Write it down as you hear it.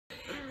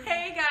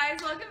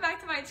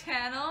my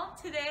channel.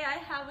 Today I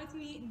have with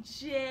me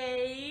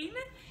Jane.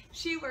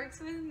 She works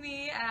with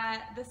me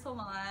at the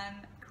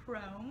salon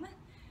Chrome,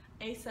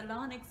 a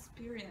salon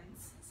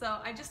experience. So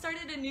I just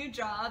started a new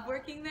job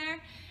working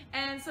there,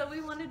 and so we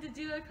wanted to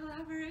do a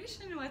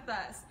collaboration with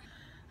us.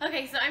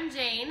 Okay, so I'm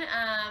Jane.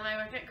 I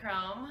work at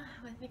Chrome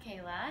with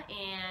Michaela,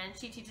 and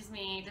she teaches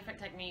me different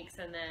techniques,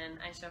 and then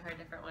I show her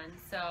different ones.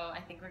 So I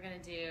think we're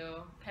gonna do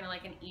kind of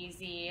like an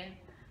easy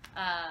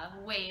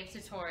wave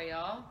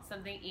tutorial,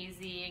 something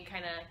easy and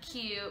kind of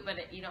cute,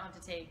 but you don't have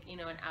to take, an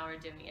hour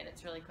doing it.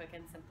 It's really quick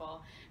and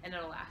simple, and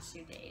it'll last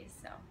you days,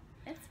 so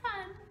it's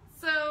fun.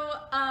 So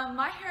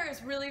my hair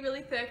is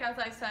really thick, as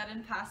I've said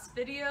in past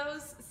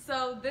videos,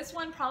 so this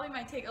one probably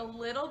might take a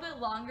little bit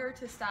longer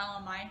to style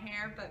on my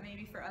hair, but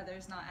maybe for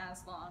others not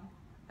as long.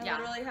 I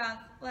literally have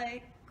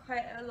like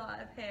quite a lot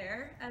of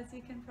hair, as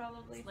you can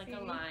probably see. Like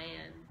a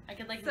lion. I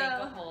could make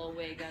a whole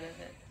wig out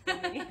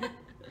of it.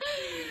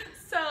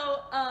 So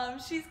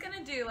she's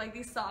gonna do like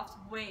these soft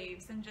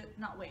waves, and just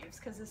not waves,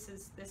 because this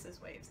is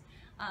waves.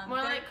 More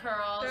like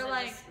curls. They're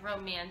like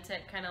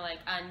romantic, kind of like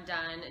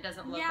undone. It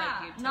doesn't look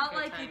like you took not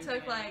your like time you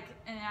took doing like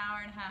an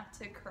hour and a half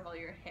to curl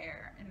your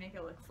hair and make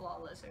it look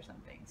flawless or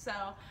something. So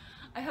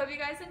I hope you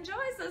guys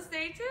enjoy. So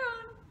stay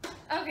tuned.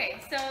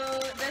 Okay, so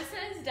this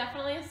is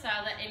definitely a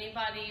style that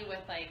anybody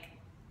with like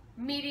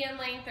medium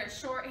length or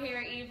short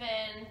hair,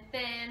 even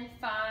thin,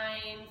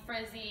 fine,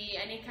 frizzy,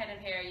 any kind of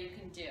hair you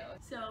can do.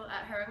 So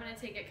at her, I'm gonna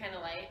take it kind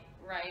of light,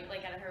 right,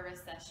 like at her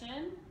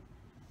recession.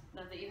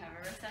 Not that you have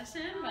a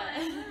recession, but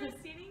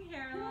receding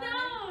hairline.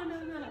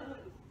 No.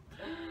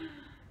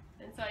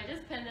 And so I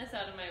just pinned this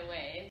out of my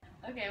way.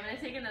 Okay, I'm gonna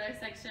take another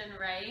section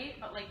right,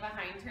 but like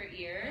behind her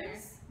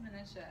ears. I'm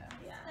gonna show.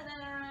 Yeah. And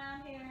then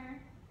around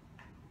here.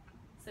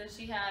 So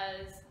she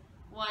has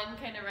one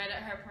kind of right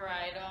at her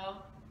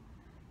parietal.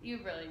 You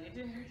really need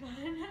your hair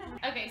done.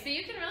 Okay, so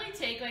you can really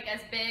take like as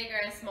big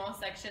or as small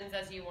sections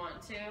as you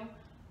want to.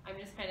 I'm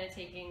just kind of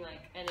taking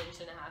like 1.5 inch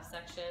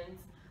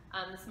sections.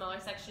 The smaller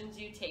sections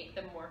you take,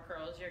 the more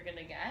curls you're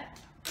gonna get.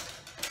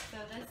 So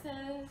this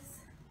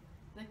is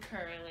the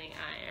curling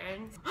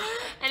iron.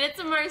 And it's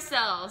a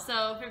Marcel,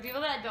 so for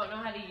people that don't know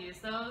how to use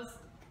those,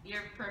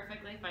 you're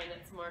perfectly fine.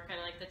 It's more kind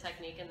of like the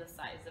technique and the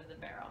size of the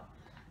barrel.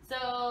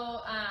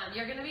 So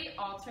you're gonna be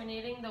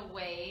alternating the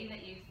way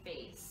that you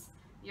face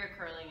your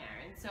curling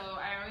iron. So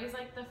I always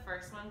like the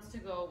first ones to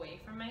go away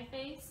from my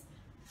face.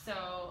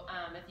 So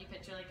if you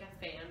picture like a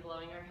fan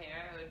blowing her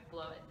hair, I would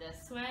blow it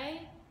this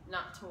way,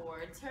 not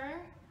towards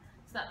her.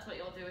 So that's what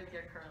you'll do with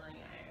your curling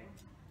iron.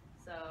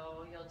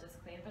 So you'll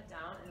just clamp it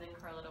down and then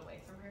curl it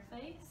away from her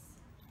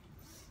face.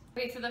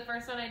 Okay, so the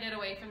first one I did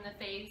away from the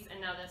face, and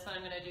now this one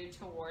I'm gonna do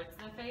towards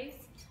the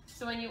face.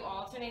 So when you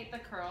alternate the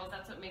curls,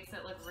 that's what makes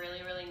it look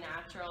really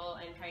natural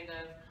and kind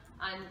of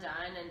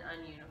undone and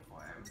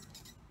ununiform.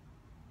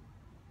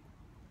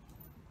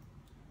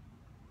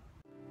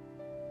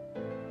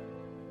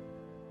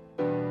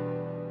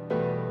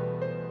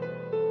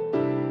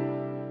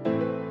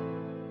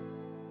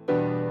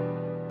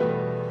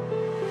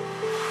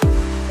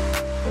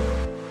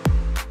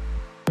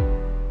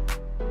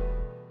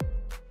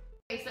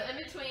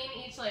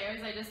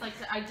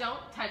 I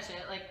don't touch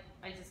it, like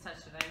I just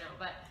touched it, I know,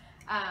 but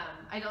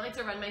I don't like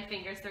to run my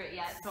fingers through it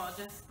yet, so I'll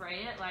just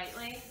spray it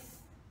lightly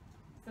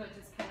so it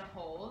just kind of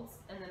holds,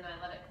 and then I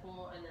let it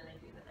cool, and then I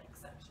do the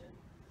next section.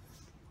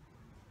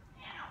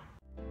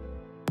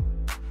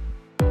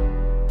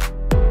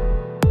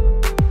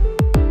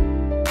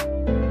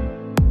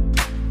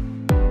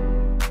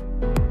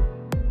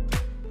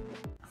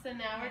 So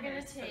now we're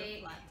going to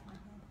take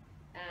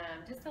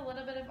just a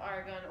little bit of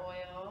argan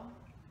oil.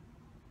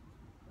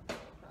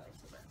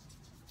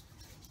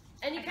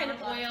 Any kind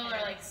of oil or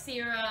like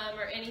serum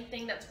or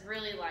anything that's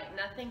really light,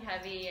 nothing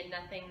heavy and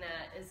nothing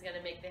that is going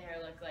to make the hair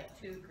look like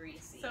too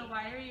greasy. So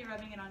why are you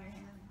rubbing it on your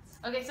hands?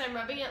 Okay, so I'm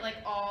rubbing it like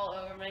all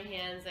over my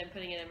hands. I'm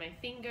putting it in my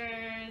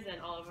fingers and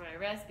all over my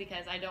wrist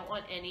because I don't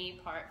want any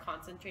part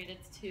concentrated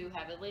too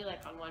heavily,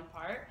 like on one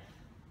part.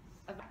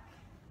 Okay.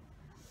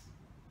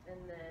 And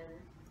then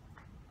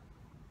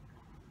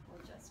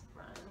we'll just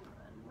run.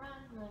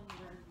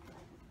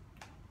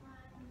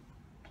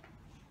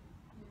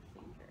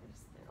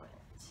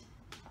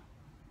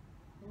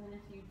 And then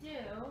if you do,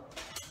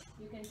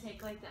 you can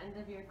take like the end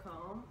of your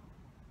comb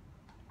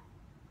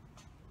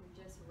and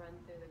just run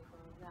through the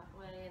comb that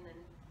way, and then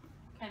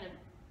kind of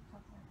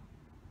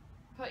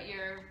put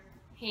your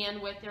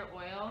hand with your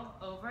oil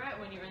over it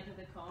when you run through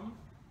the comb,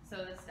 so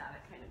the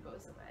static kind of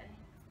goes away.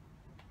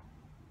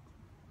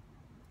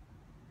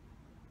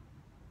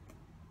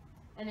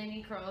 And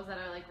any curls that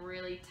are like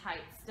really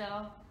tight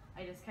still,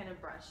 I just kind of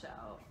brush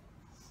out.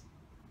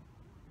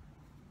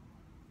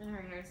 And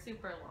her hair is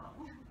super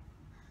long.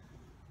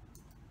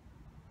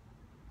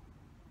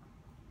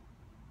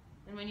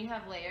 And when you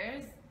have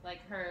layers,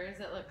 like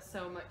hers, it looks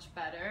so much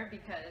better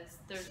because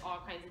there's all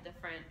kinds of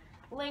different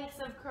lengths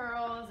of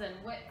curls and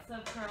widths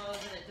of curls,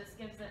 and it just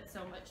gives it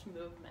so much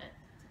movement.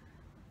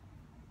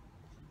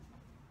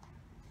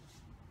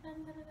 Dun,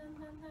 dun, dun,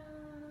 dun,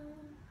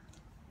 dun.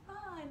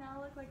 Oh, I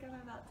now look like I'm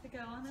about to go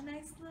on a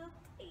nice little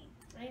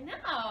date. I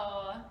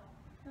know.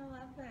 I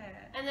love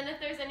it. And then if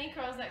there's any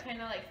curls that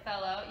kind of like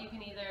fell out, you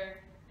can either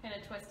kind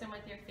of twist them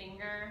with your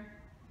finger,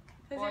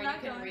 Because or you're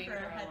not you can going for a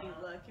recurl heavy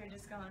them. look, you're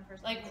just going for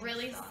Like something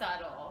really soft.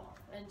 subtle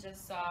and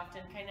just soft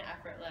and kind of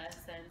effortless.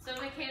 And so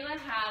Michaela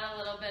had a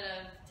little bit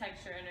of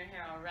texture in her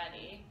hair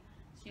already.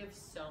 She has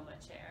so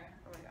much hair.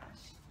 Oh my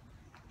gosh.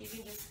 You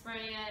can just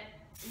spray it,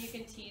 and you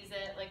can tease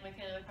it, like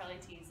Michaela would probably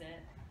tease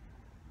it.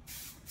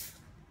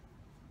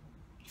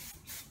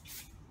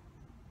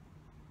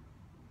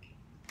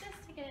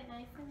 Just to get it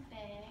nice and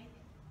big.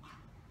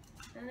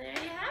 And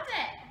there you have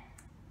it.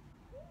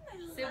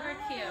 Super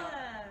cute.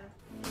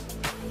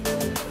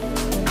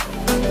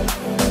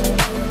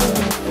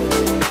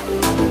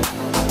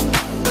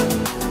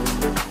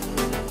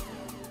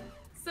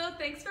 So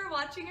thanks for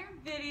watching our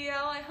video.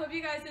 I hope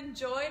you guys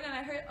enjoyed, and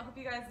I hope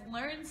you guys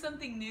learned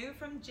something new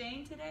from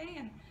Jane today.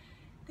 And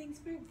thanks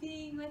for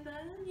being with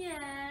us.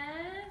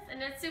 Yes,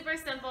 and it's super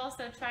simple,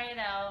 so try it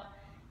out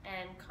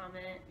and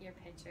comment your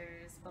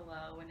pictures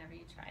below whenever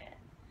you try it.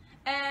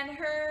 And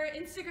her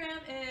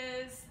Instagram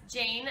is,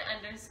 Jane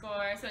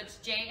 _, so it's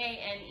JANE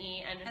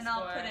 _. and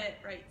I'll put it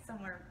right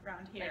somewhere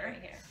around here.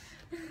 Right here.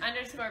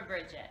 _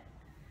 Bridget.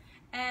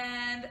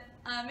 And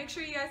make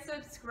sure you guys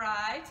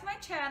subscribe to my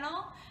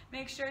channel.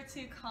 Make sure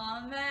to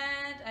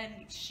comment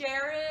and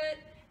share it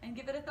and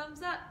give it a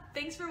thumbs up.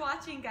 Thanks for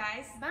watching,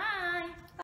 guys. Bye.